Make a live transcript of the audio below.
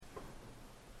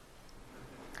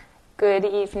Good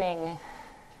evening.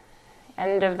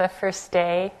 End of the first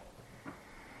day.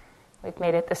 We've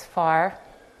made it this far.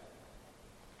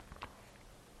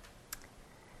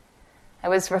 I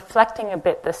was reflecting a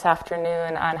bit this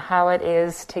afternoon on how it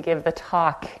is to give the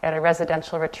talk at a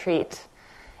residential retreat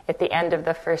at the end of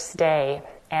the first day.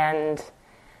 And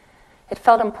it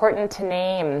felt important to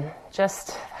name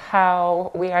just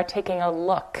how we are taking a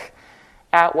look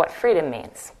at what freedom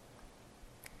means.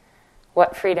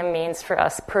 What freedom means for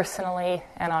us personally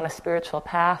and on a spiritual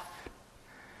path,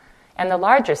 and the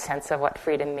larger sense of what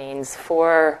freedom means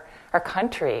for our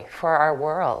country, for our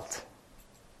world.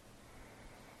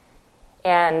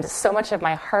 And so much of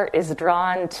my heart is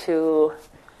drawn to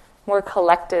more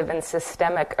collective and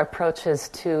systemic approaches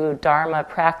to Dharma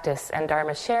practice and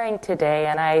Dharma sharing today,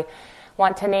 and I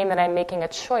want to name that I'm making a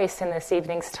choice in this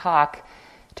evening's talk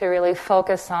to really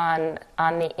focus on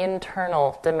the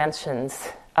internal dimensions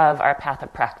of our path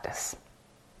of practice.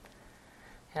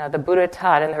 You know, the Buddha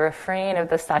taught in the refrain of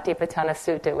the Satipatthana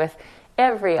Sutta, with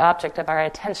every object of our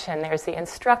attention, there's the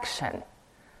instruction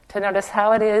to notice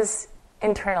how it is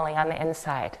internally on the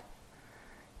inside.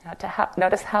 You know, to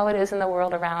notice how it is in the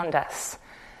world around us,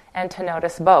 and to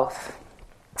notice both.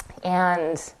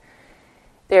 And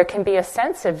there can be a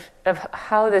sense of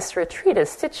how this retreat is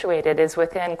situated is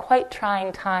within quite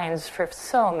trying times for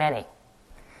so many.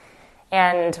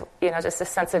 And, you know, just a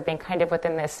sense of being kind of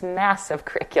within this massive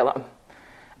curriculum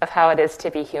of how it is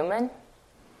to be human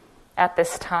at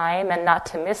this time, and not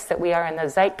to miss that we are in the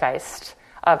zeitgeist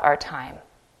of our time,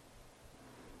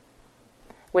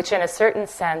 which in a certain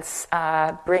sense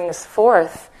brings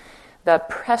forth the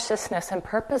preciousness and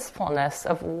purposefulness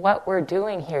of what we're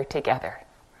doing here together.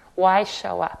 Why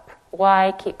show up?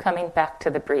 Why keep coming back to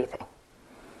the breathing?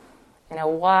 You know,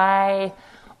 why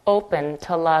open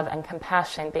to love and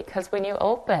compassion? Because when you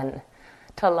open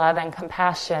to love and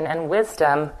compassion and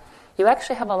wisdom, you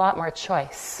actually have a lot more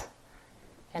choice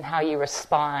in how you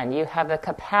respond. You have the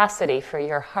capacity for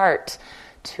your heart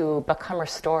to become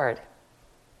restored,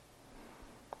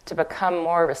 to become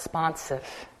more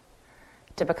responsive,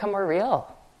 to become more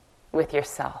real with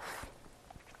yourself.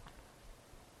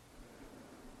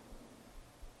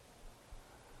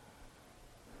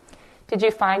 Did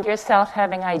you find yourself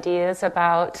having ideas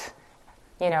about,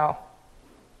 you know,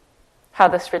 how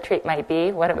this retreat might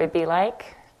be, what it would be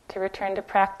like to return to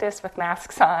practice with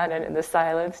masks on and in the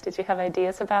silence? Did you have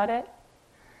ideas about it?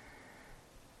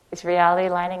 Is reality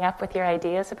lining up with your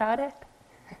ideas about it?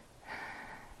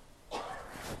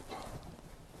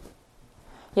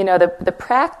 You know, the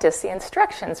practice, the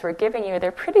instructions we're giving you,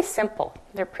 they're pretty simple.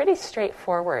 They're pretty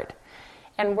straightforward.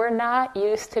 And we're not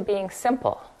used to being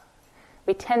simple.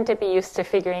 We tend to be used to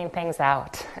figuring things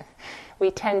out.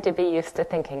 We tend to be used to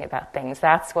thinking about things.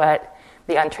 That's what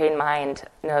the untrained mind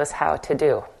knows how to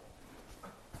do.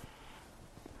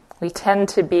 We tend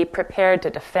to be prepared to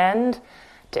defend,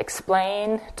 to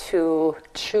explain, to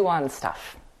chew on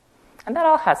stuff. And that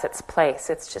all has its place.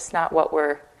 It's just not what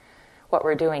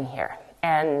we're doing here.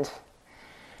 And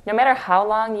no matter how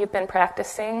long you've been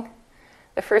practicing,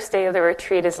 the first day of the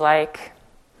retreat is like,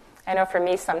 I know for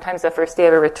me, sometimes the first day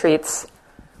of a retreat's,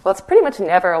 well, it's pretty much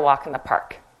never a walk in the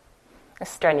park.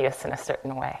 It's strenuous in a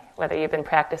certain way, whether you've been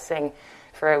practicing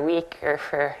for a week or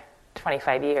for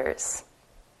 25 years.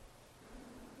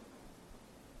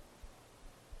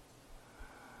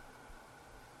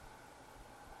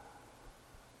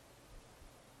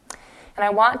 And I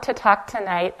want to talk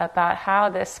tonight about how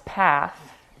this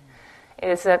path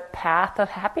is a path of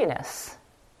happiness.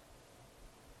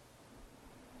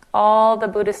 All the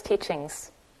Buddhist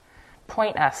teachings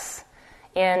point us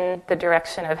in the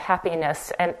direction of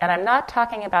happiness. And I'm not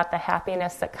talking about the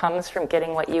happiness that comes from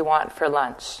getting what you want for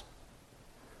lunch.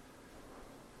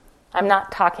 I'm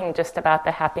not talking just about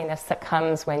the happiness that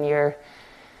comes when your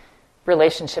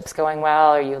relationship's going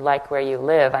well or you like where you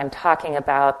live. I'm talking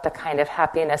about the kind of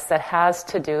happiness that has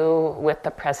to do with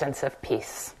the presence of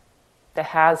peace, that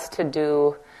has to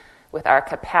do with our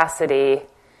capacity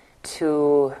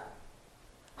to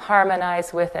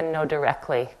harmonize with and know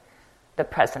directly the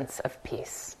presence of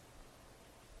peace.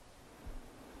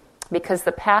 Because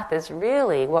the path is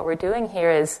really, what we're doing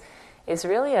here is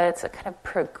really it's a kind of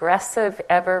progressive,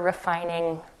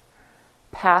 ever-refining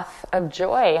path of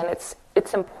joy. And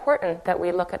it's important that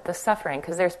we look at the suffering,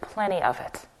 because there's plenty of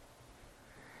it.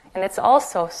 And it's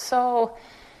also so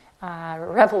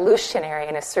revolutionary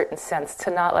in a certain sense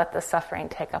to not let the suffering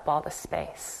take up all the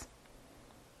space.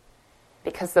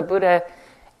 Because the Buddha,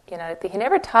 you know, he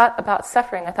never taught about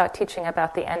suffering without teaching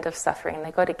about the end of suffering.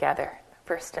 They go together.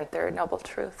 First and third noble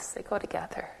truths, they go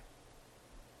together.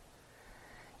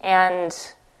 And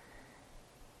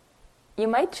you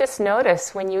might just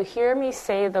notice when you hear me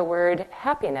say the word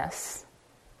happiness,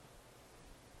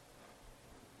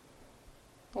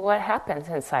 what happens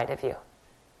inside of you?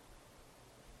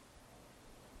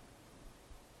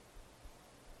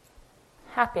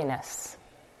 Happiness.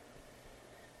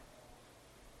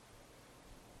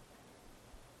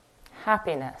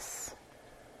 Happiness.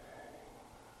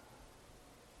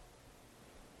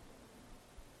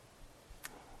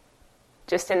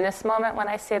 Just in this moment when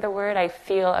I say the word, I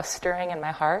feel a stirring in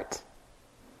my heart.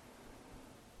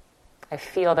 I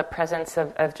feel the presence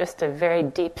of just a very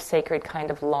deep, sacred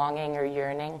kind of longing or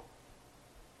yearning.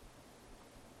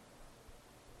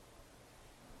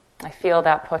 I feel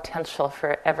that potential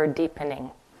for ever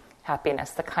deepening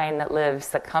happiness, the kind that lives,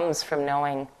 that comes from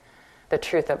knowing the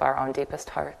truth of our own deepest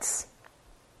hearts.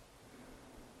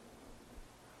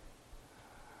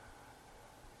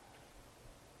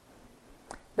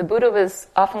 The Buddha was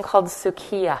often called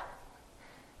Sukhiya,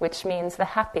 which means the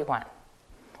happy one.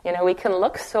 You know, we can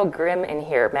look so grim in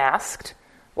here, masked,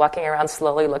 walking around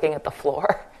slowly looking at the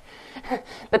floor.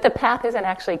 But the path isn't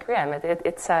actually grim.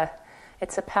 It's a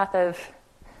path of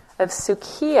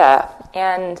Sukhiya.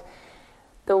 And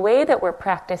the way that we're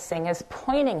practicing is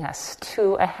pointing us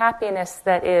to a happiness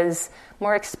that is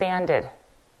more expanded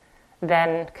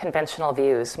than conventional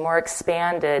views, more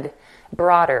expanded,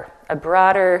 a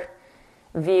broader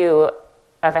view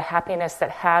of a happiness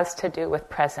that has to do with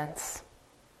presence,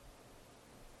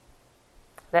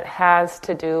 that has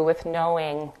to do with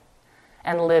knowing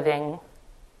and living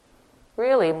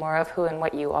really more of who and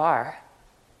what you are.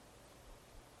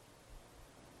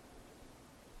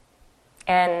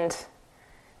 And,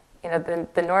 you know,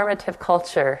 the normative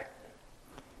culture,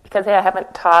 because I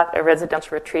haven't taught a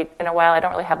residential retreat in a while, I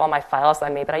don't really have all my files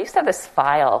on me, but I used to have this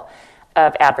file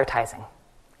of advertising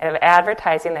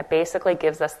that basically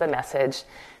gives us the message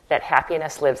that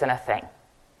happiness lives in a thing.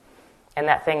 And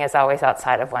that thing is always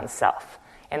outside of oneself.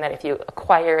 And that if you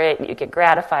acquire it, you get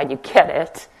gratified, you get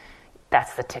it,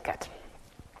 that's the ticket.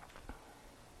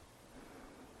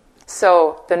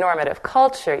 So the normative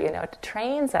culture, you know,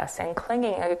 trains us in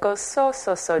clinging. It goes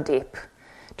so deep.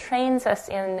 Trains us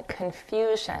in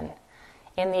confusion,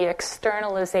 in the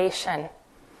externalization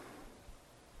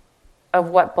of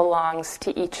what belongs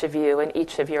to each of you and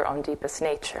each of your own deepest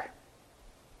nature.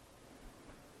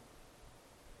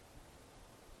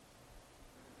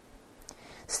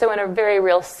 So in a very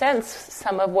real sense,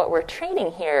 some of what we're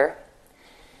training here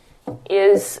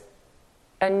is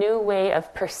a new way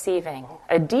of perceiving,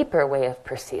 a deeper way of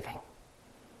perceiving.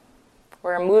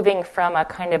 We're moving from a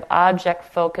kind of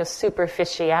object-focused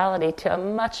superficiality to a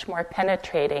much more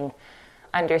penetrating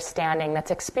understanding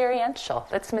that's experiential,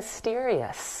 that's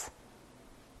mysterious,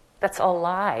 that's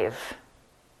alive.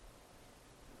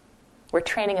 We're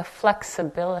training a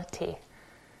flexibility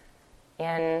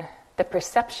in the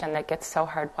perception that gets so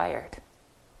hardwired.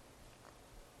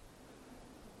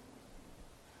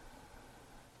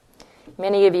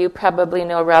 Many of you probably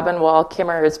know Robin Wall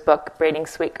Kimmerer's book, Braiding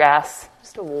Sweetgrass.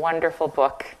 Just a wonderful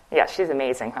book. Yeah, she's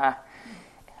amazing, huh?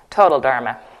 Total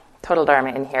Dharma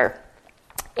in here.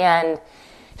 And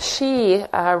she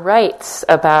writes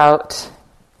about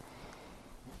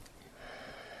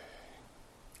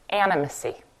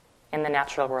animacy in the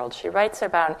natural world. She writes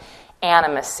about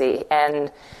animacy,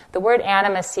 and the word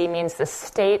animacy means the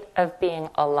state of being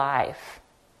alive,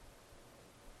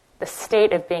 the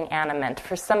state of being animate.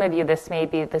 For some of you, this may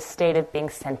be the state of being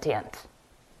sentient.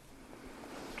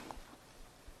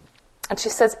 And she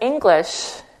says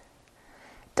English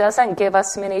doesn't give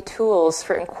us many tools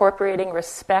for incorporating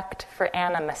respect for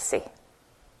animacy.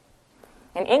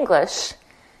 In English,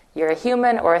 you're a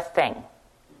human or a thing.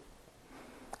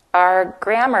 Our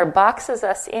grammar boxes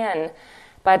us in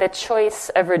by the choice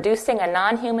of reducing a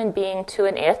non-human being to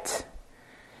an it,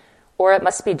 or it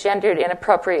must be gendered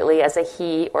inappropriately as a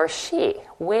he or she.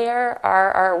 Where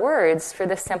are our words for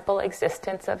the simple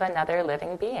existence of another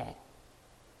living being?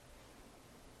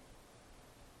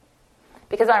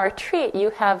 Because on retreat, you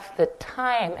have the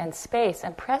time and space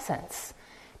and presence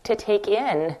to take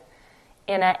in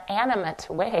an animate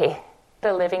way,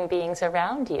 the living beings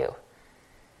around you.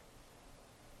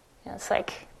 It's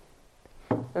like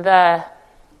the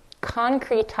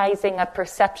concretizing of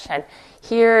perception.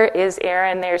 Here is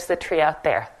Erin, there's the tree out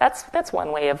there. That's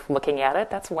one way of looking at it.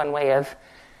 That's one way of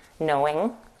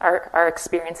knowing our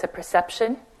experience of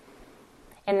perception.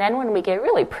 And then when we get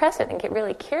really present and get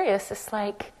really curious, it's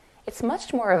like it's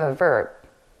much more of a verb,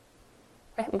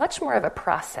 right? Much more of a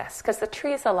process, because the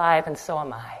tree is alive and so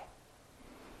am I.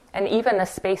 And even the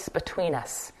space between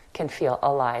us can feel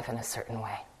alive in a certain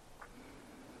way.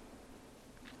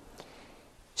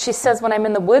 She says, when I'm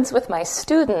in the woods with my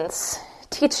students,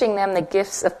 teaching them the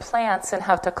gifts of plants and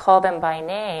how to call them by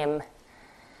name,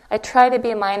 I try to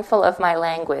be mindful of my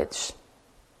language,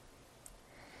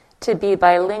 to be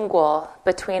bilingual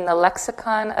between the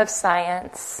lexicon of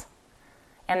science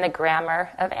and the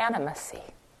grammar of animacy.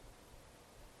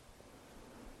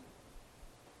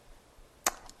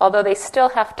 Although they still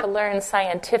have to learn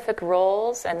scientific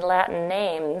roles and Latin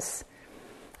names,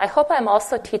 I hope I'm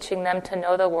also teaching them to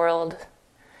know the world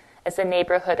as a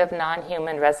neighborhood of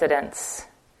non-human residents,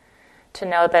 to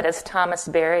know that, as Thomas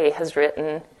Berry has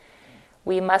written,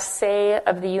 we must say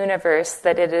of the universe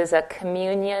that it is a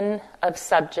communion of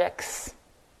subjects,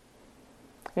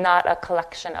 not a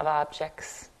collection of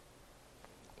objects.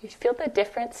 Do you feel the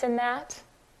difference in that?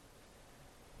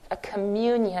 A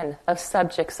communion of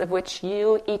subjects of which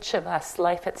you, each of us,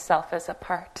 life itself is a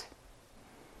part.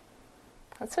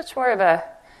 That's much more of a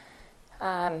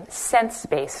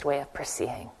sense-based way of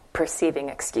perceiving,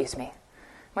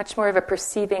 much more of a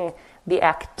perceiving the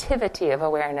activity of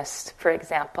awareness, for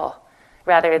example,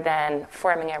 rather than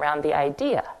forming around the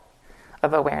idea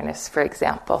of awareness, for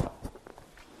example.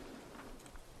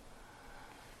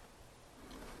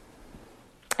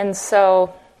 And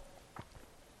so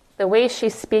the way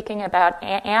she's speaking about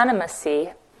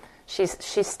animacy,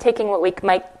 she's taking what we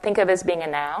might think of as being a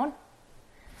noun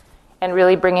and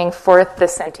really bringing forth the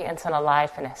sentience and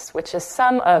aliveness, which is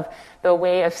some of the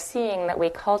way of seeing that we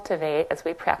cultivate as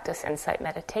we practice insight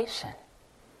meditation,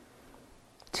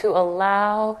 to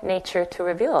allow nature to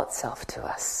reveal itself to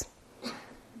us.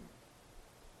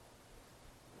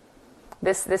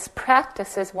 This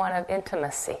practice is one of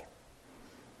intimacy.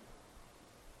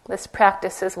 This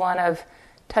practice is one of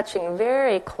touching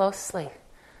very closely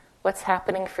what's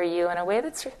happening for you in a way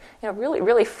that's really,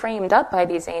 really framed up by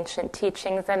these ancient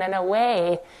teachings, and in a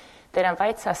way that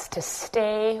invites us to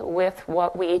stay with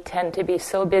what we tend to be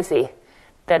so busy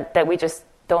that we just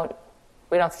don't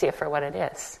see it for what it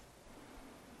is.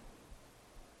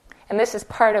 And this is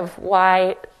part of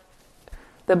why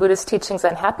the Buddhist teachings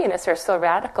on happiness are so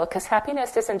radical, because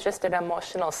happiness isn't just an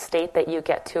emotional state that you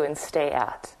get to and stay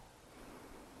at.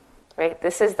 Right?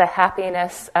 This is the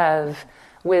happiness of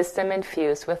wisdom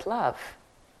infused with love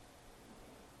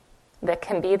that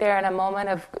can be there in a moment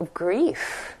of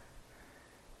grief,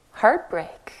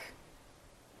 heartbreak,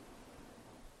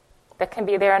 that can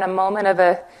be there in a moment of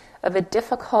a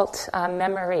difficult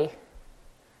memory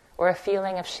or a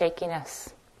feeling of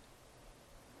shakiness.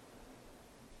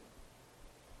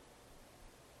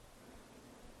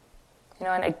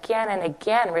 And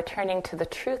again, returning to the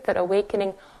truth that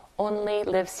awakening only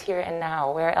lives here and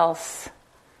now. Where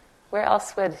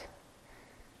else would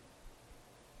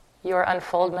your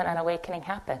unfoldment and awakening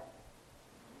happen?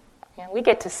 We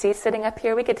get to see, sitting up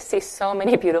here, we get to see so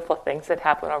many beautiful things that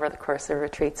happen over the course of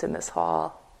retreats in this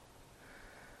hall.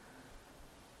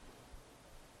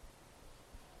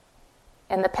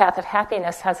 And the path of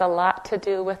happiness has a lot to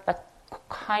do with the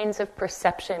kinds of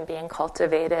perception being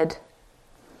cultivated.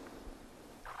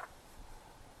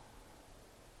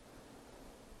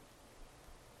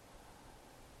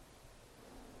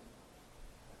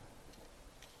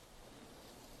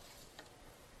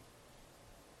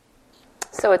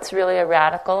 So it's really a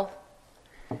radical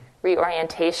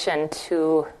reorientation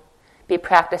to be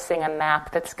practicing a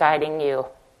map that's guiding you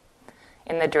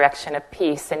in the direction of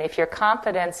peace. And if your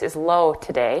confidence is low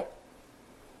today,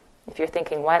 if you're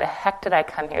thinking, why the heck did I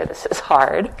come here? This is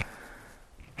hard.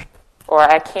 Or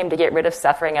I came to get rid of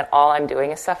suffering and all I'm doing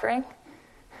is suffering.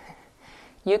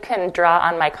 You can draw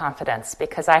on my confidence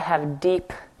because I have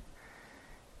deep,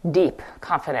 deep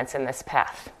confidence in this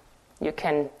path. You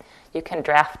can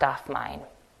draft off mine.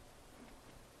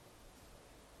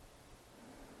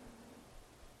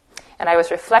 And I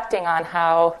was reflecting on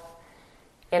how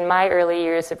in my early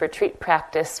years of retreat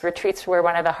practice, retreats were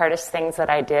one of the hardest things that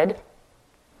I did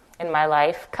in my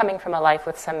life, coming from a life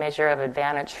with some measure of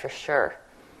advantage for sure.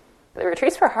 But the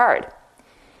retreats were hard.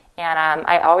 And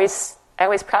I always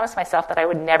promised myself that I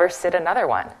would never sit another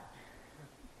one.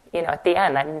 At the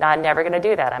end, I'm never going to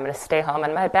do that. I'm going to stay home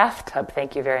in my bathtub,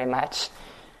 thank you very much.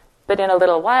 But in a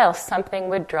little while, something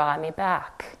would draw me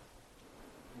back.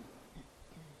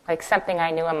 Like something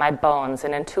I knew in my bones,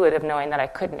 an intuitive knowing that I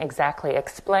couldn't exactly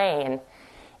explain.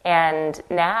 And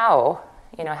now,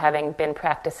 having been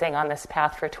practicing on this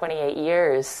path for 28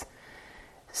 years,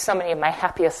 so many of my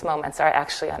happiest moments are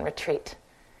actually on retreat,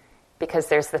 because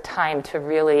there's the time to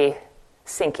really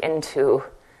sink into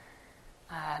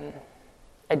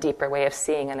a deeper way of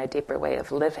seeing and a deeper way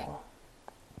of living.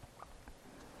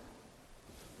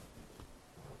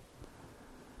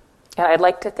 And I'd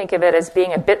like to think of it as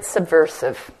being a bit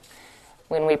subversive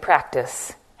when we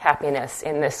practice happiness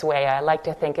in this way. I like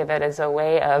to think of it as a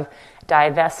way of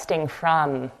divesting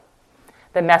from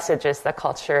the messages the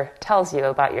culture tells you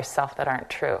about yourself that aren't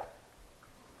true.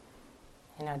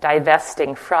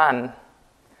 Divesting from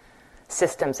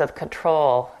systems of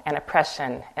control and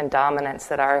oppression and dominance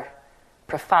that are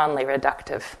profoundly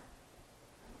reductive.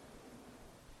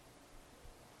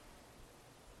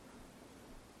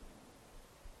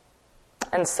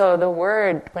 And so the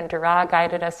word, when Dara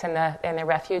guided us in the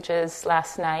refuges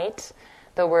last night,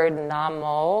 the word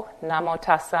namo, namo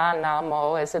tassa,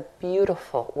 namo, is a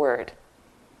beautiful word.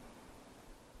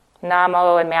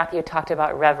 Namo, and Matthew talked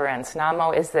about reverence.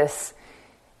 Namo is this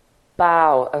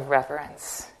bow of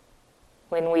reverence.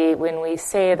 When we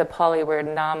say the Pali word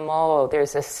namo,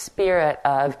 there's a spirit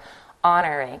of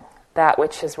honoring that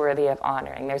which is worthy of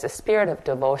honoring. There's a spirit of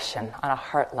devotion on a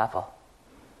heart level.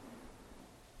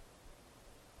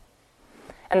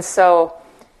 And so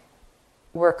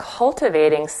we're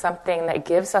cultivating something that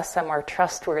gives us a more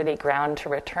trustworthy ground to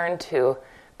return to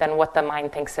than what the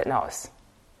mind thinks it knows.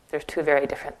 They're two very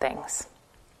different things.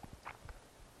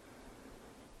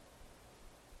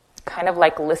 Kind of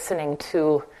like listening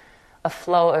to a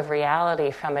flow of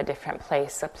reality from a different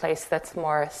place, a place that's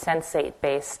more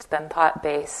sensate-based than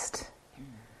thought-based.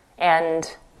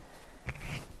 And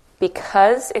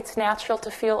because it's natural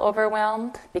to feel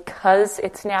overwhelmed, because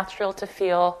it's natural to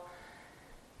feel,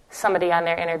 somebody on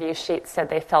their interview sheet said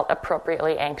they felt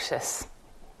appropriately anxious.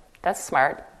 That's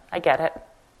smart. I get it.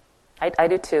 I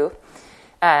do too.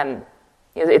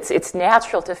 It's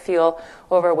natural to feel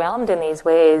overwhelmed in these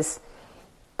ways.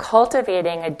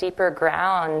 Cultivating a deeper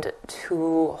ground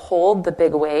to hold the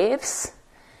big waves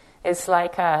is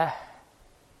like a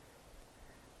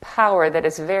power that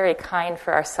is very kind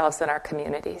for ourselves and our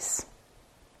communities.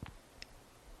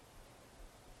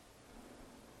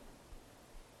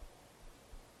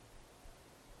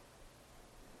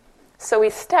 So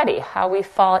we study how we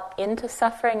fall into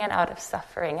suffering and out of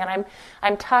suffering. And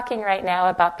I'm talking right now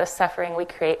about the suffering we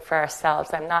create for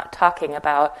ourselves. I'm not talking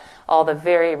about all the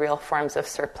very real forms of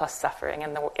surplus suffering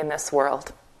in this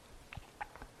world.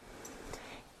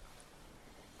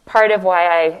 Part of why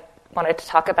I wanted to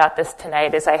talk about this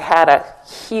tonight is I had a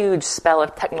huge spell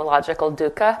of technological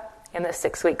dukkha in the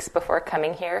 6 weeks before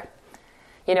coming here.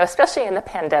 Especially in the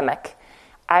pandemic,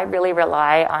 I really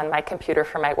rely on my computer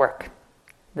for my work.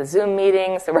 The Zoom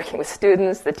meetings, the working with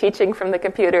students, the teaching from the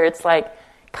computer, it's like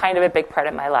kind of a big part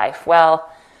of my life. Well,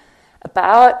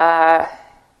 about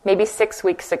maybe 6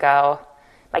 weeks ago,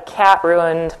 my cat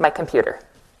ruined my computer.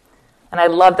 And I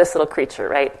love this little creature,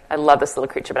 right? I love this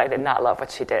little creature, but I did not love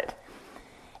what she did.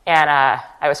 And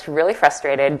I was really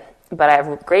frustrated, but I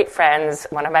have great friends.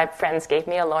 One of my friends gave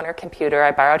me a loaner computer.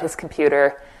 I borrowed his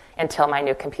computer until my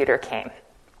new computer came.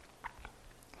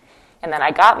 And then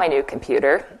I got my new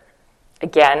computer.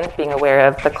 Again, being aware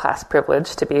of the class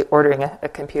privilege to be ordering a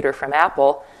computer from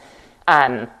Apple,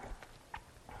 my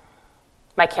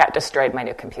cat destroyed my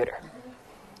new computer.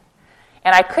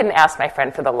 And I couldn't ask my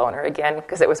friend for the loaner again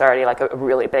because it was already like a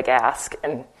really big ask,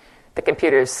 and the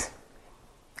computer's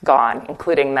gone,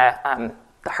 including the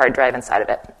hard drive inside of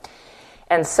it.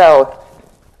 And so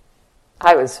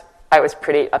I was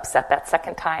pretty upset that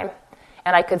second time,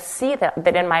 and I could see that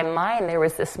in my mind there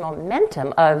was this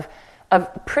momentum of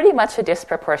pretty much a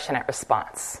disproportionate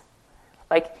response.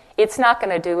 Like, it's not going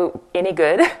to do any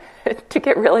good to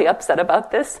get really upset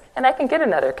about this, and I can get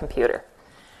another computer.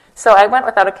 So I went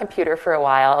without a computer for a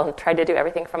while and tried to do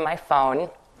everything from my phone.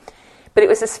 But it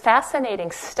was this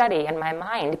fascinating study in my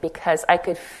mind because I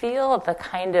could feel the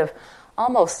kind of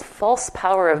almost false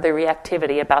power of the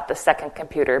reactivity about the second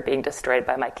computer being destroyed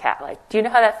by my cat. Like, do you know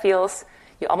how that feels?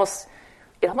 It almost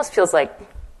feels like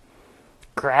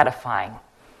gratifying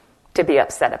to be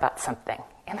upset about something.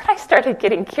 And then I started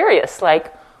getting curious,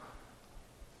 like,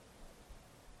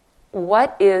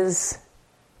 what is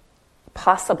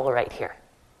possible right here?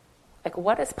 Like,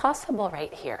 what is possible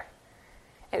right here?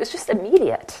 It was just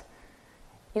immediate.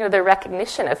 The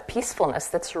recognition of peacefulness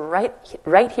that's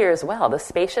right here as well, the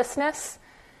spaciousness,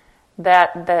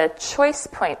 that the choice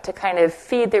point to kind of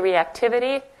feed the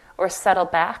reactivity or settle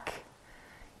back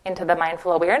into the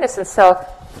mindful awareness. And so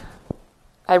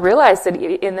I realized that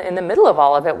in the middle of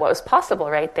all of it, what was possible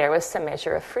right there was some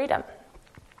measure of freedom.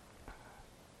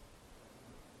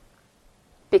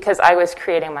 Because I was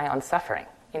creating my own suffering.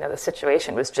 The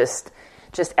situation was just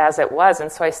as it was.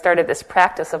 And so I started this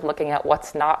practice of looking at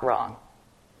what's not wrong.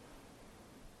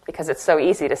 Because it's so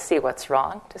easy to see what's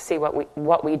wrong, to see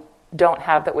what we don't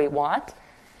have that we want,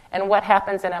 and what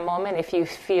happens in a moment if you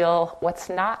feel what's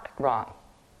not wrong,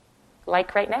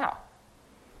 like right now.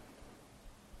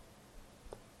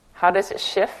 How does it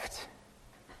shift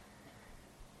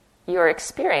your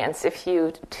experience if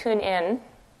you tune in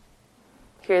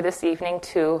here this evening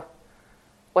to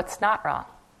what's not wrong.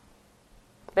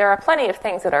 There are plenty of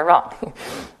things that are wrong.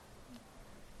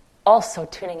 Also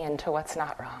tuning into what's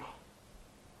not wrong.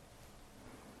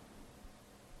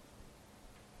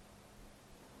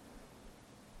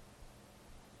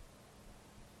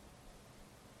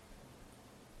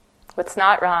 What's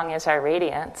not wrong is our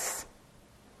radiance.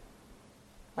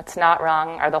 What's not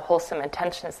wrong are the wholesome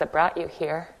intentions that brought you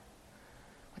here.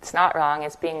 What's not wrong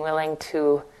is being willing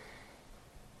to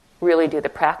really do the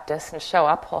practice and show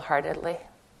up wholeheartedly.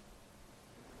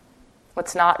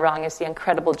 What's not wrong is the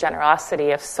incredible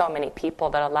generosity of so many people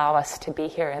that allow us to be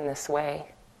here in this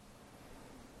way.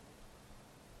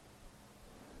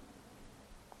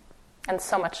 And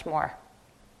so much more.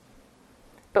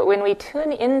 But when we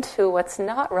tune into what's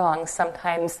not wrong,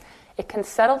 sometimes it can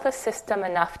settle the system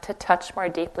enough to touch more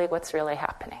deeply what's really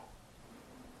happening.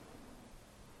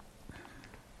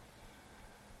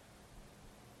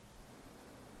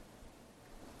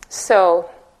 So,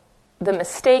 the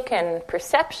mistaken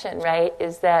perception, right,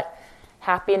 is that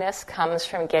happiness comes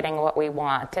from getting what we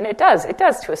want. And it does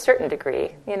to a certain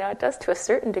degree. It does to a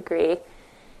certain degree.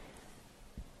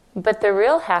 But the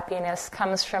real happiness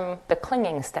comes from the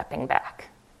clinging stepping back.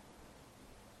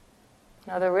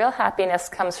 The real happiness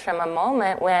comes from a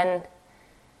moment when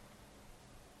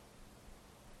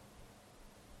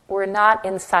we're not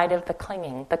inside of the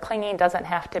clinging. The clinging doesn't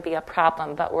have to be a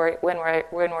problem, but when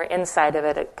we're inside of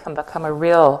it, it can become a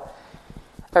real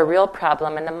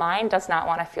problem. And the mind does not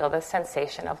want to feel the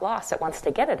sensation of loss. It wants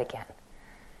to get it again.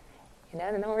 And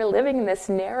then we're living in this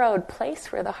narrowed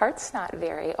place where the heart's not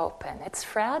very open. It's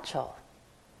fragile.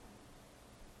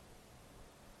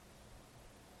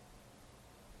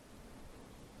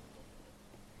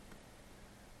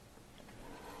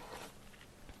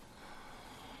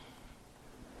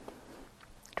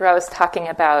 I was talking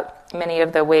about many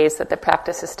of the ways that the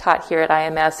practice is taught here at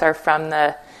IMS are from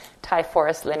the Thai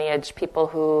forest lineage, people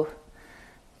who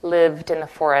lived in the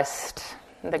forest,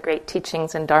 the great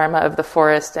teachings and dharma of the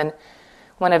forest. And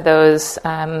one of those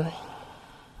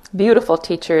beautiful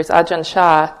teachers, Ajahn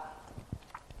Chah,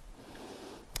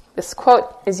 this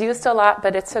quote is used a lot,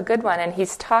 but it's a good one. And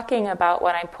he's talking about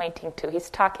what I'm pointing to. He's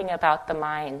talking about the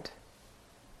mind.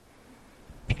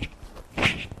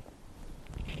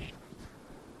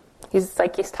 He's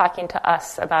talking to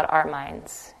us about our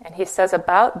minds. And he says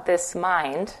about this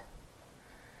mind,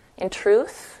 in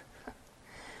truth,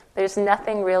 there's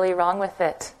nothing really wrong with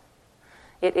it.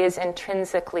 It is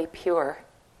intrinsically pure.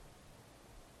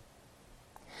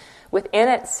 Within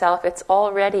itself, it's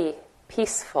already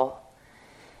peaceful.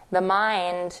 The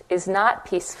mind is not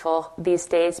peaceful these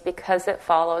days because it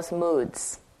follows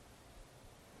moods.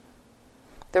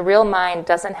 The real mind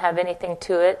doesn't have anything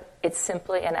to it. It's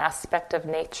simply an aspect of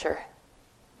nature.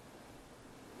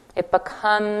 It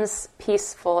becomes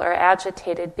peaceful or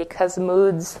agitated because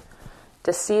moods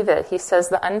deceive it. He says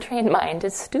the untrained mind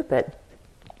is stupid.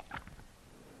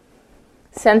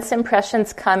 Sense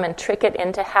impressions come and trick it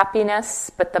into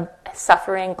happiness, but the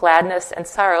suffering, gladness, and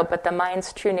sorrow, but the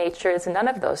mind's true nature is none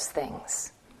of those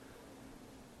things.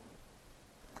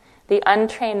 The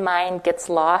untrained mind gets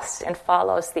lost and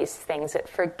follows these things. It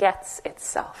forgets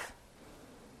itself.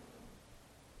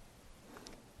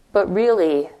 But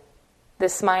really,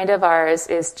 this mind of ours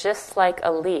is just like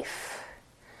a leaf,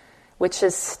 which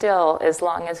is still as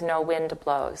long as no wind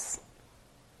blows.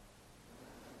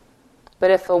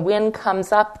 But if a wind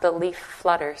comes up, the leaf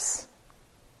flutters.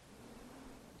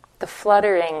 The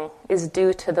fluttering is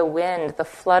due to the wind. The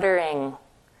fluttering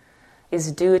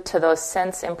is due to those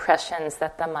sense impressions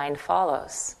that the mind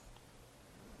follows.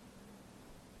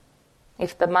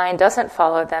 If the mind doesn't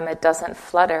follow them, it doesn't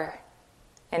flutter.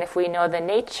 And if we know the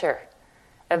nature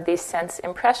of these sense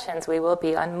impressions, we will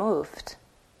be unmoved.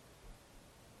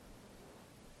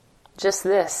 Just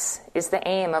this is the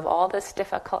aim of all this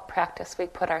difficult practice we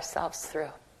put ourselves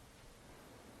through.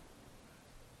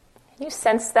 Can you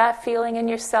sense that feeling in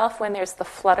yourself when there's the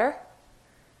flutter?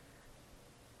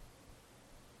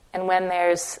 And when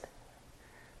there's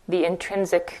the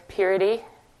intrinsic purity,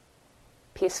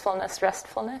 peacefulness,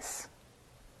 restfulness?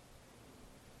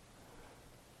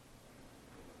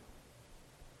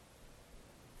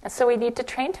 And so we need to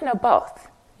train to know both.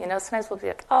 Sometimes we'll be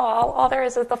like, oh, all there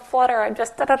is the flutter, I'm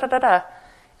just da-da-da-da-da.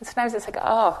 And sometimes it's like,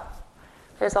 oh,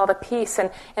 there's all the peace.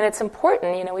 And it's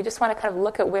important, we just want to kind of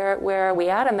look at where are we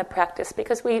at in the practice,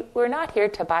 because we're not here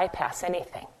to bypass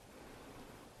anything.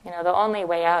 The only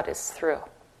way out is through.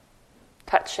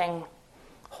 Touching,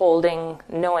 holding,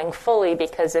 knowing fully,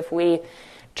 because if we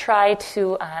try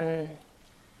to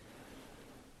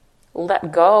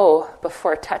let go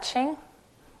before touching,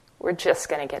 we're just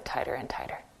going to get tighter and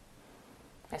tighter.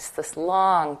 It's this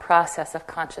long process of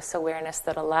conscious awareness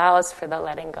that allows for the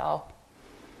letting go,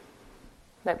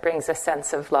 that brings a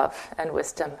sense of love and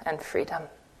wisdom and freedom.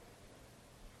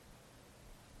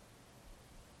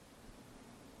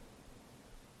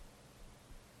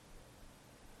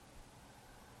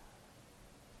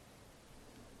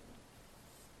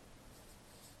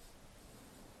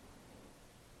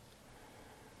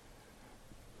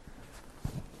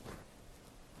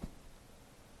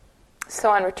 So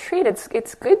on retreat,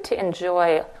 it's good to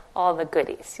enjoy all the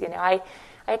goodies. I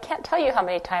can't tell you how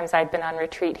many times I've been on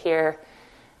retreat here.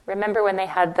 Remember when they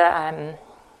had the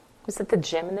was it the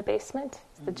gym in the basement?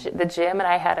 The gym, and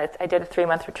I did a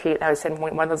 3-month retreat. And I was in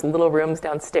one of those little rooms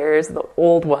downstairs, the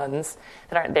old ones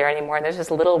that aren't there anymore. And there's just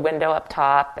a little window up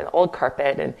top and old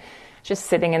carpet, and just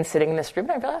sitting in this room.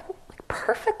 And I realized I'm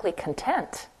perfectly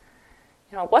content.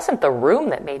 It wasn't the room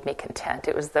that made me content.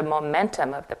 It was the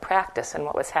momentum of the practice and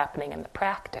what was happening in the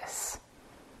practice.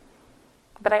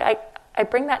 But I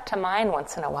bring that to mind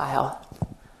once in a while,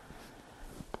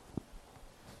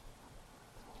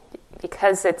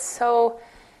 because it's so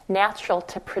natural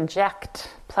to project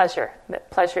pleasure,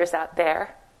 that pleasure's out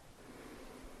there.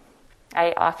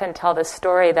 I often tell the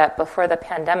story that before the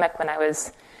pandemic, when I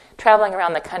was traveling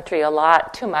around the country a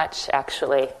lot, too much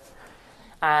actually,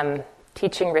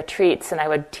 teaching retreats, and I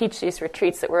would teach these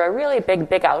retreats that were a really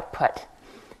big output.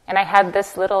 And I had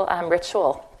this little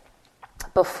ritual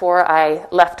before I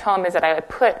left home, is that I would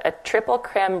put a triple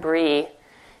creme brie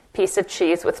piece of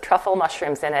cheese with truffle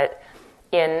mushrooms in it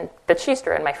in the cheese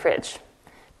drawer in my fridge,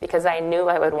 because I knew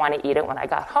I would want to eat it when I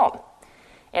got home.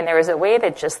 And there was a way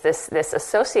that just this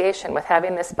association with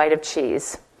having this bite of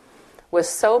cheese was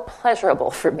so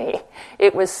pleasurable for me.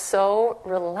 It was so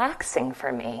relaxing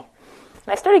for me.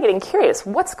 And I started getting curious,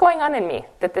 what's going on in me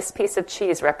that this piece of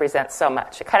cheese represents so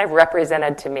much? It kind of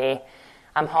represented to me,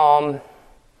 I'm home,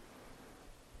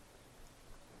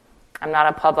 I'm not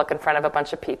in public in front of a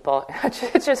bunch of people.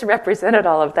 It just represented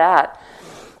all of that.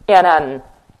 And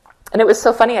it was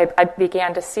so funny, I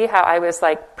began to see how I was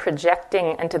like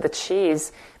projecting into the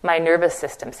cheese my nervous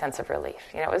system sense of relief.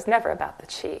 It was never about the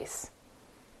cheese.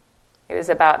 It was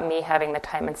about me having the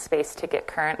time and space to get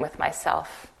current with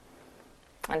myself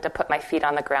and to put my feet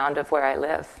on the ground of where I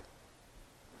live.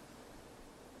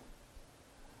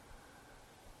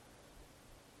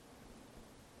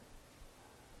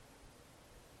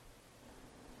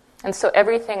 And so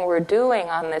everything we're doing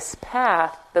on this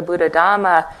path, the Buddha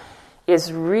Dhamma,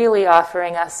 is really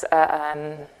offering us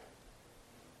a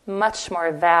much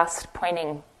more vast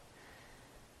pointing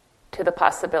to the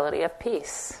possibility of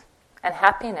peace and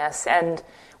happiness. And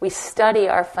we study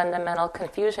our fundamental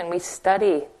confusion. We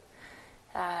study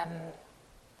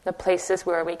the places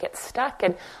where we get stuck.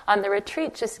 And on the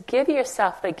retreat, just give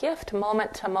yourself the gift,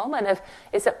 moment to moment, of,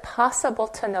 is it possible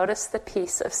to notice the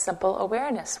peace of simple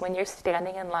awareness when you're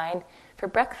standing in line for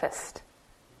breakfast?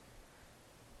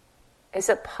 Is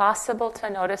it possible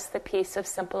to notice the peace of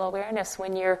simple awareness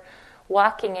when you're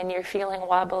walking and you're feeling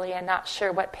wobbly and not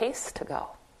sure what pace to go?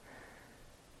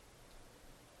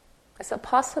 Is it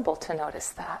possible to notice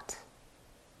that?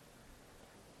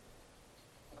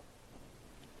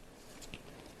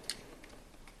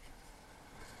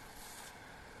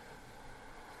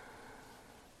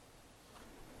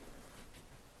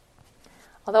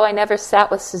 Although I never sat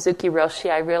with Suzuki Roshi,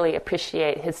 I really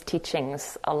appreciate his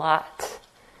teachings a lot.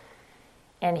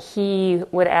 And he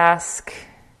would ask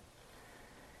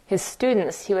his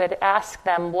students, he would ask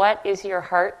them, what is your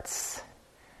heart's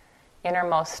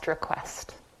innermost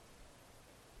request?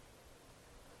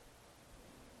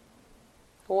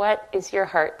 What is your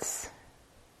heart's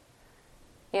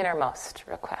innermost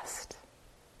request?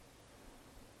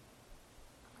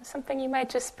 Something you might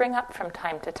just bring up from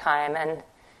time to time. And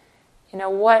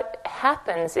what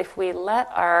happens if we let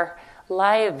our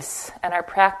lives and our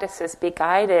practices be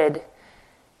guided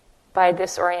by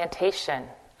this orientation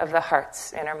of the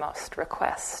heart's innermost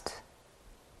request?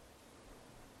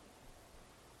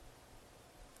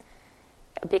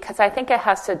 Because I think it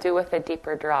has to do with a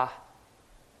deeper draw.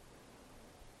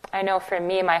 I know for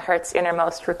me, my heart's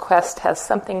innermost request has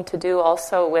something to do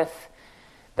also with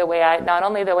the way not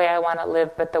only the way I want to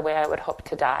live, but the way I would hope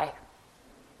to die.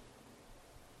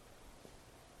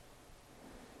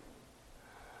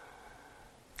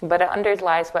 But it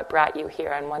underlies what brought you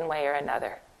here in one way or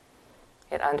another.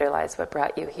 It underlies what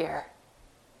brought you here.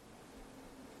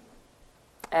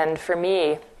 And for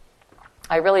me,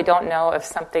 I really don't know of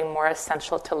something more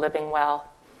essential to living well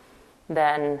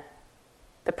than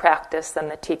the practice, than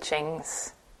the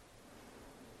teachings.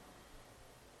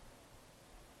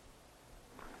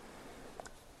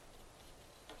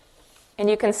 And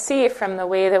you can see from the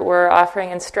way that we're offering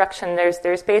instruction,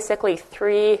 there's basically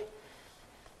three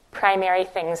primary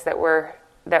things that we're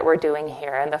doing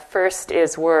here. And the first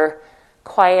is we're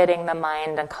quieting the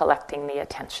mind and collecting the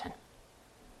attention.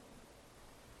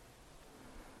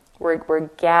 We're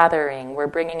gathering, we're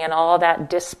bringing in all that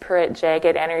disparate,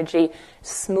 jagged energy,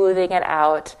 smoothing it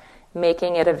out,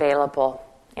 making it available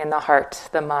in the heart,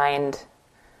 the mind,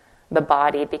 the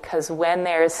body, because when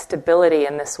there's stability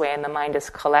in this way and the mind is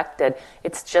collected,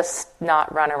 it's just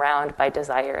not run around by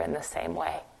desire in the same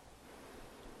way.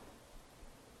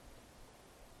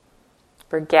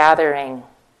 We're gathering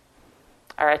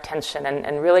our attention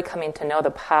and really coming to know the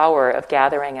power of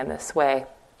gathering in this way.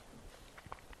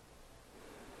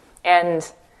 And,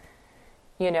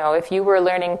 if you were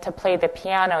learning to play the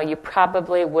piano, you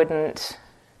probably wouldn't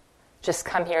just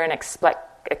come here and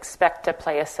expect to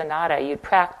play a sonata. You'd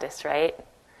practice, right?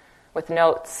 With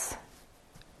notes,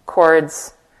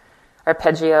 chords,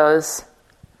 arpeggios.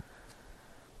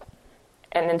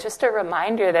 And then just a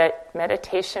reminder that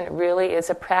meditation really is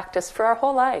a practice for our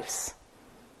whole lives.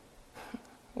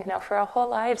 For our whole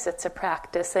lives it's a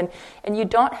practice. And you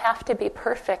don't have to be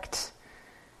perfect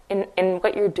in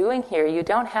what you're doing here. You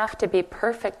don't have to be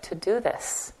perfect to do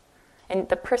this. And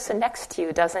the person next to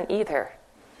you doesn't either.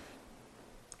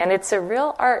 And it's a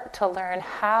real art to learn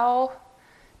how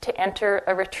to enter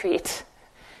a retreat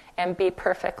and be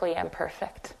perfectly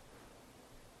imperfect.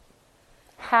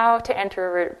 How to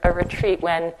enter a retreat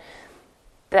when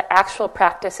the actual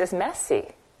practice is messy.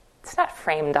 It's not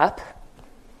framed up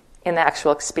in the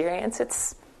actual experience.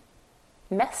 It's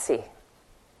messy.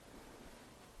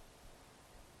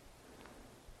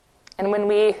 And when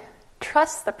we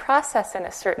trust the process in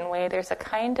a certain way, there's a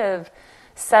kind of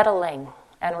settling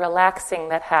and relaxing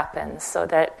that happens so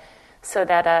that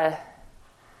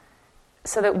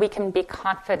we can be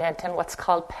confident in what's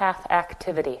called path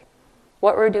activity.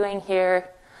 What we're doing here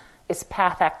is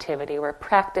path activity. We're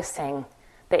practicing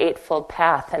the Eightfold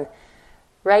Path. And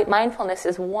right mindfulness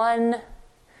is one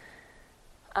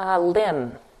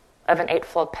limb of an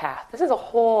Eightfold Path. This is a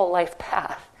whole life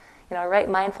path. Right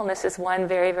mindfulness is one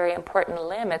very, very important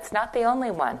limb. It's not the only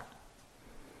one.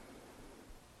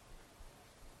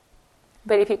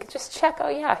 But if you could just check,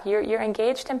 you're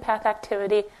engaged in path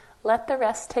activity, let the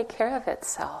rest take care of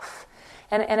itself.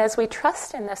 And as we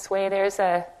trust in this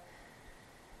way,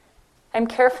 I'm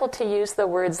careful to use the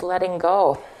words letting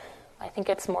go. I think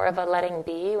it's more of a letting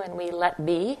be when we let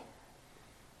be.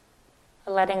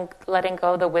 Letting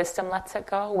go, the wisdom lets it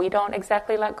go. We don't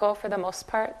exactly let go for the most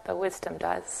part, the wisdom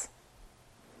does.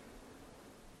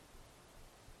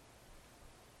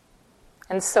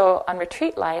 And so on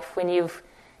retreat life, when you've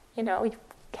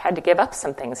had to give up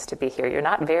some things to be here, you're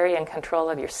not very in control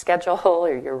of your schedule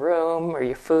or your room or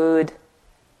your food.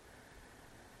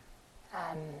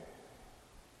 And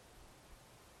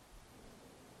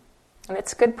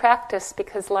it's good practice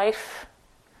because life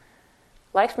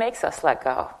makes us let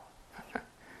go.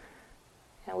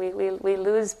 We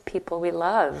lose people we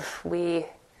love. We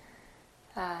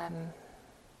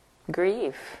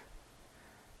grieve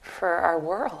for our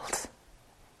world.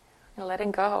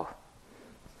 Letting go,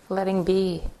 letting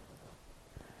be.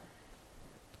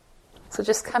 So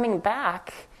just coming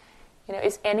back,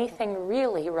 is anything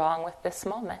really wrong with this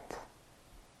moment?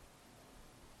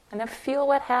 And then feel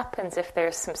what happens if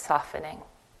there's some softening,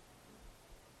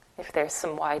 if there's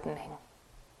some widening.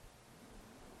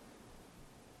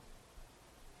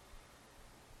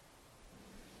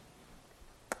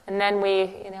 And then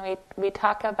we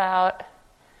talk about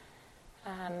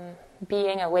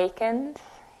being awakened.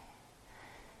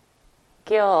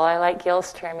 I like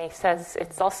Gil's term. He says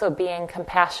it's also being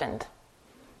compassioned.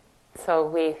 So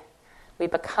we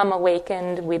become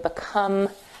awakened, we become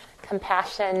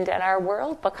compassioned, and our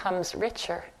world becomes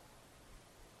richer.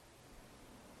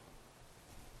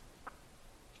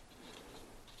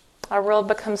 Our world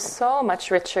becomes so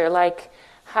much richer, like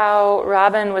how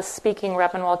Robin Wall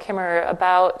Kimmerer,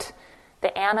 about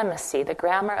the animacy, the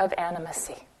grammar of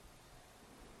animacy.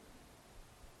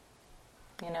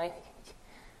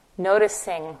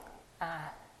 Noticing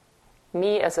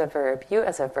me as a verb, you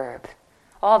as a verb,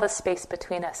 all the space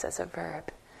between us as a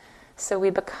verb. So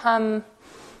we become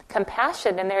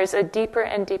compassionate, and there's a deeper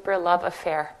and deeper love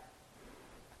affair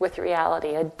with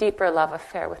reality, a deeper love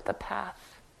affair with the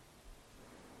path.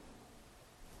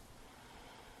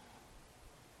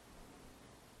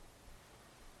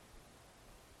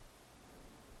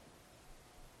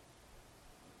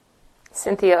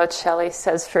 Cynthia Ocelli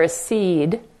says, for a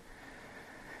seed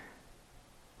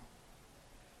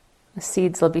The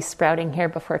seeds will be sprouting here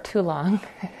before too long.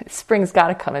 Spring's got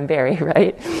to come and berry,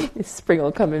 right? Spring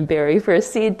will come and berry. For a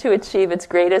seed to achieve its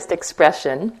greatest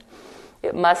expression,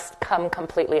 it must come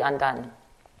completely undone.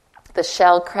 The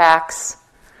shell cracks,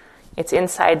 its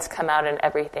insides come out, and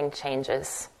everything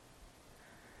changes.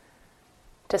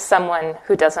 To someone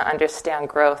who doesn't understand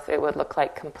growth, it would look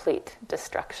like complete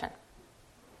destruction.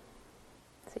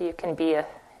 So you can be a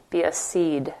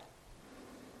seed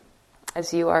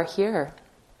as you are here.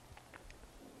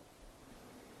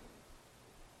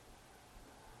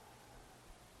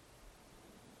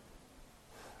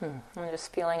 I'm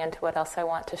just feeling into what else I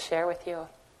want to share with you.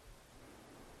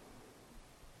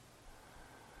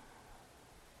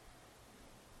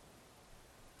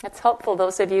 It's helpful,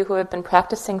 those of you who have been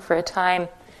practicing for a time,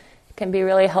 it can be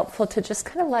really helpful to just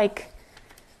kind of like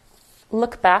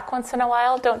look back once in a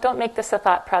while. Don't make this a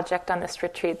thought project on this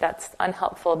retreat, that's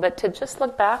unhelpful, but to just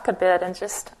look back a bit and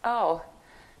just,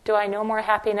 do I know more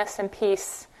happiness and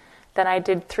peace than I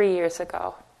did 3 years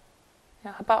ago?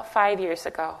 How about 5 years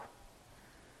ago?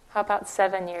 How about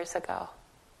 7 years ago?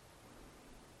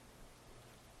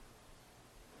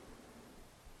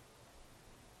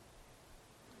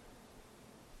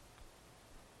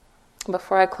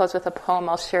 Before I close with a poem,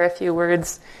 I'll share a few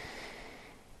words.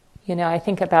 I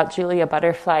think about Julia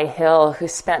Butterfly Hill, who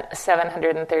spent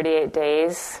 738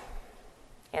 days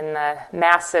in the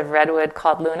massive redwood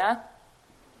called Luna.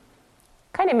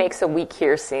 Kind of makes a week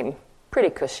here seem pretty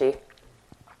cushy.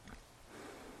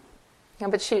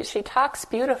 But she talks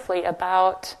beautifully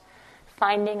about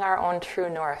finding our own true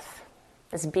north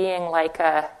as being like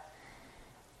a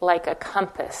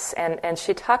compass. And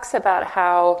she talks about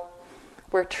how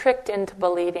we're tricked into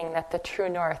believing that the true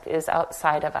north is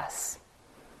outside of us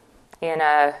in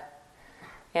a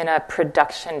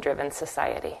production-driven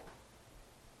society.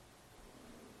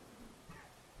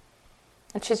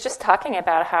 And she's just talking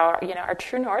about how, our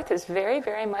true north is very,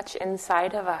 very much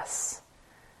inside of us.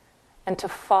 And to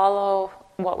follow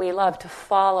what we love, to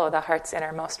follow the heart's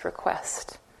innermost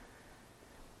request.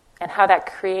 And how that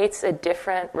creates a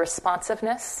different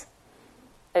responsiveness,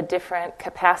 a different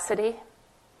capacity.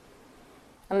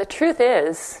 And the truth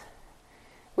is,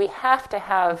 we have to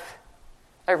have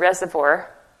a reservoir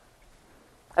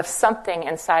of something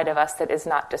inside of us that is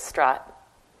not distraught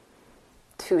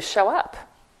to show up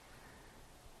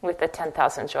with the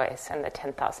 10,000 joys and the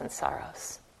 10,000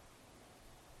 sorrows.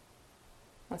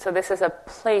 And so this is a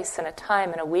place and a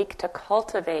time and a week to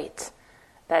cultivate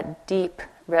that deep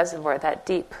reservoir, that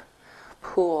deep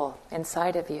pool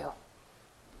inside of you.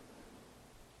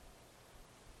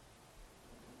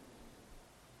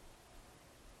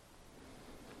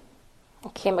 I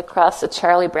came across a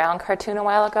Charlie Brown cartoon a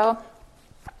while ago,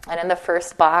 and in the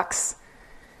first box,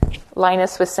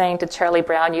 Linus was saying to Charlie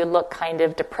Brown, "You look kind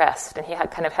of depressed," and he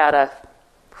had a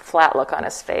flat look on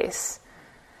his face.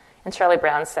 And Charlie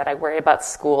Brown said, "I worry about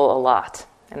school a lot,"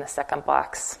 in the second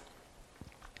box.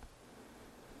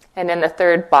 And in the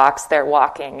third box, they're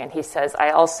walking, and he says, "I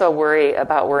also worry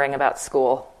about worrying about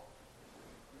school."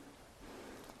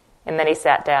 And then he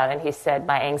sat down and he said,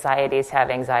 "My anxieties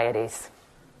have anxieties."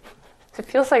 It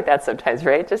feels like that sometimes,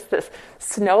 right? Just this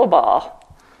snowball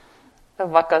of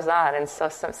what goes on. And so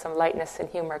some lightness and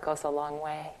humor goes a long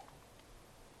way.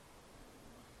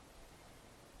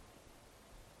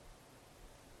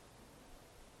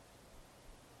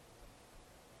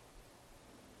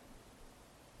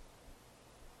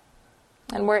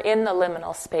 And we're in the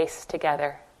liminal space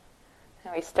together.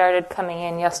 And we started coming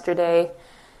in yesterday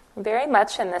very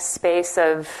much in this space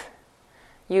of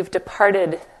you've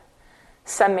departed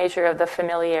some measure of the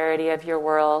familiarity of your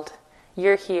world.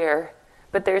 You're here,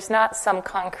 but there's not some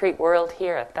concrete world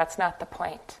here. That's not the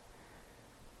point.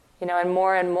 And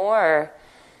more, in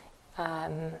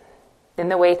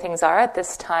the way things are at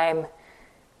this time,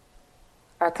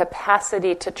 our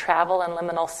capacity to travel in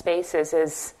liminal spaces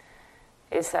is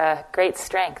a great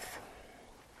strength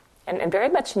and very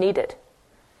much needed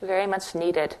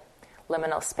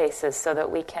liminal spaces so that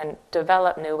we can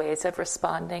develop new ways of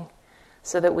responding,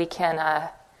 so that we can,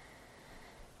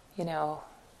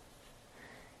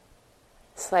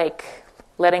 it's like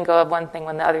letting go of one thing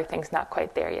when the other thing's not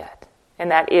quite there yet.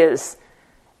 And that is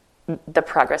the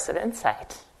progress of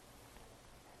insight.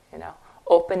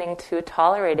 Opening to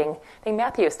tolerating. I think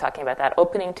Matthew was talking about that.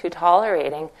 Opening to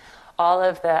tolerating all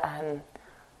of the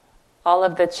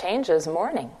changes,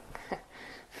 mourning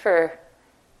for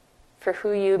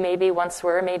who you maybe once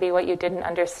were, maybe what you didn't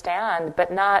understand,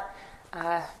 but not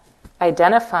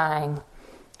identifying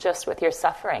just with your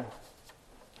suffering.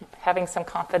 Having some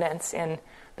confidence in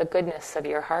the goodness of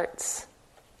your hearts.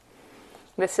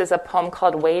 This is a poem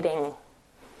called Waiting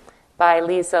by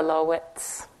Lisa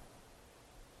Lowitz.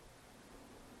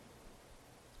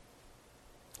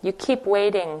 You keep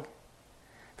waiting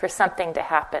for something to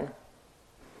happen.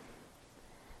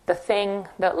 The thing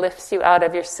that lifts you out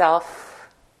of yourself,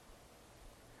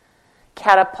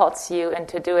 catapults you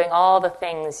into doing all the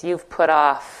things you've put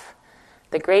off,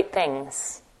 the great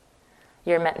things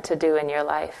you're meant to do in your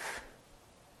life.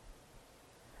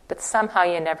 But somehow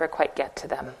you never quite get to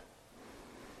them.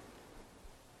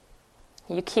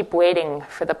 You keep waiting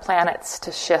for the planets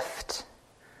to shift,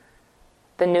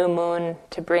 the new moon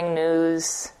to bring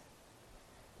news,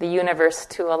 the universe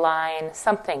to align,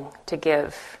 something to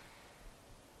give.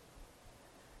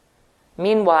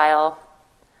 Meanwhile,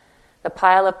 the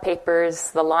pile of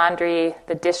papers, the laundry,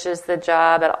 the dishes, the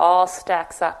job, it all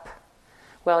stacks up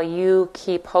while you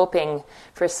keep hoping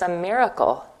for some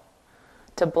miracle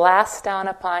to blast down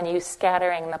upon you,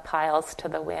 scattering the piles to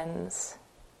the winds.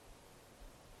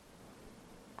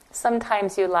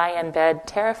 Sometimes you lie in bed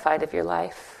terrified of your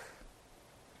life.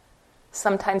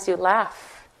 Sometimes you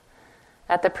laugh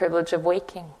at the privilege of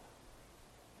waking.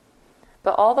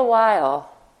 But all the while,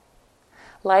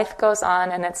 life goes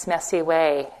on in its messy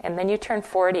way, and then you turn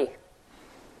 40,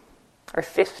 or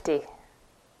 50,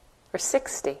 or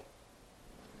 60.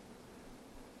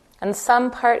 And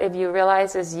some part of you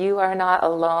realizes you are not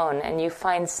alone, and you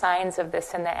find signs of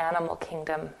this in the animal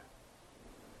kingdom.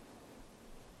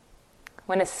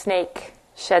 When a snake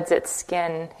sheds its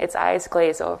skin, its eyes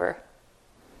glaze over.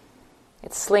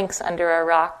 It slinks under a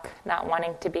rock, not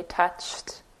wanting to be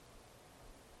touched.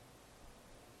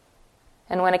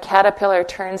 And when a caterpillar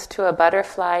turns to a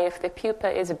butterfly, if the pupa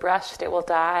is brushed, it will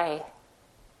die.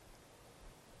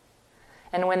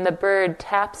 And when the bird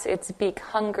taps its beak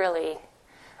hungrily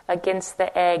against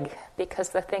the egg because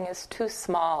the thing is too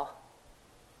small,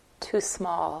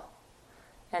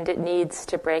 and it needs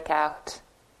to break out.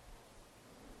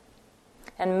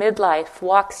 And midlife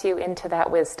walks you into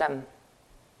that wisdom.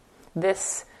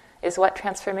 This is what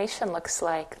transformation looks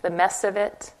like. The mess of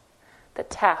it, the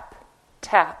tapping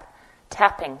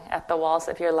at the walls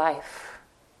of your life.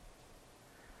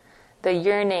 The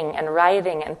yearning and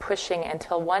writhing and pushing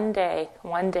until one day,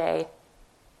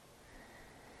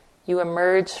 you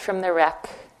emerge from the wreck,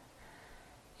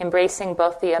 embracing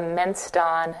both the immense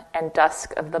dawn and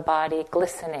dusk of the body,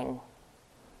 glistening,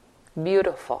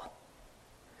 beautiful,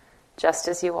 just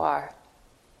as you are.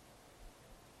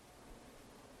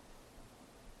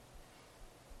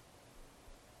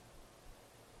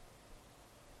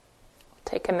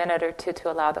 Take a minute or two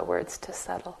to allow the words to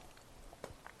settle.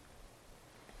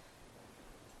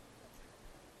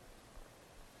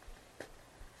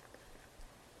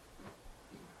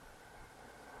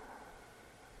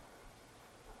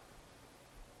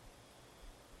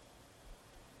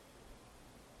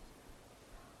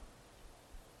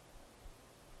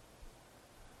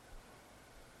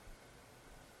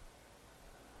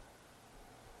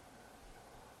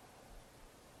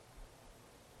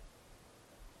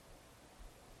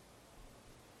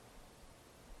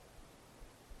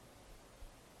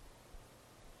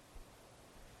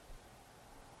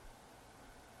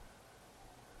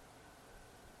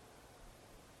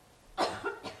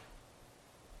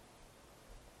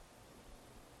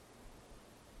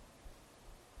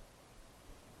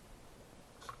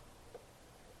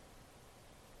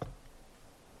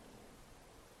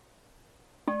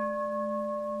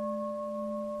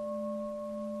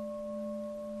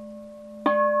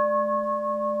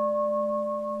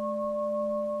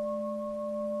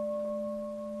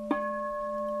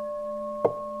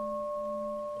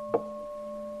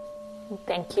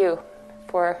 Thank you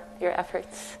for your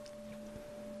efforts.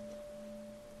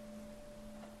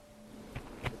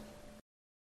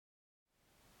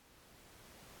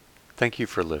 Thank you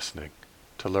for listening.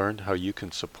 To learn how you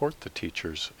can support the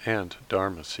teachers and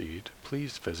Dharma Seed,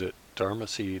 please visit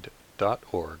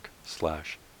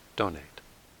dharmaseed.org/donate.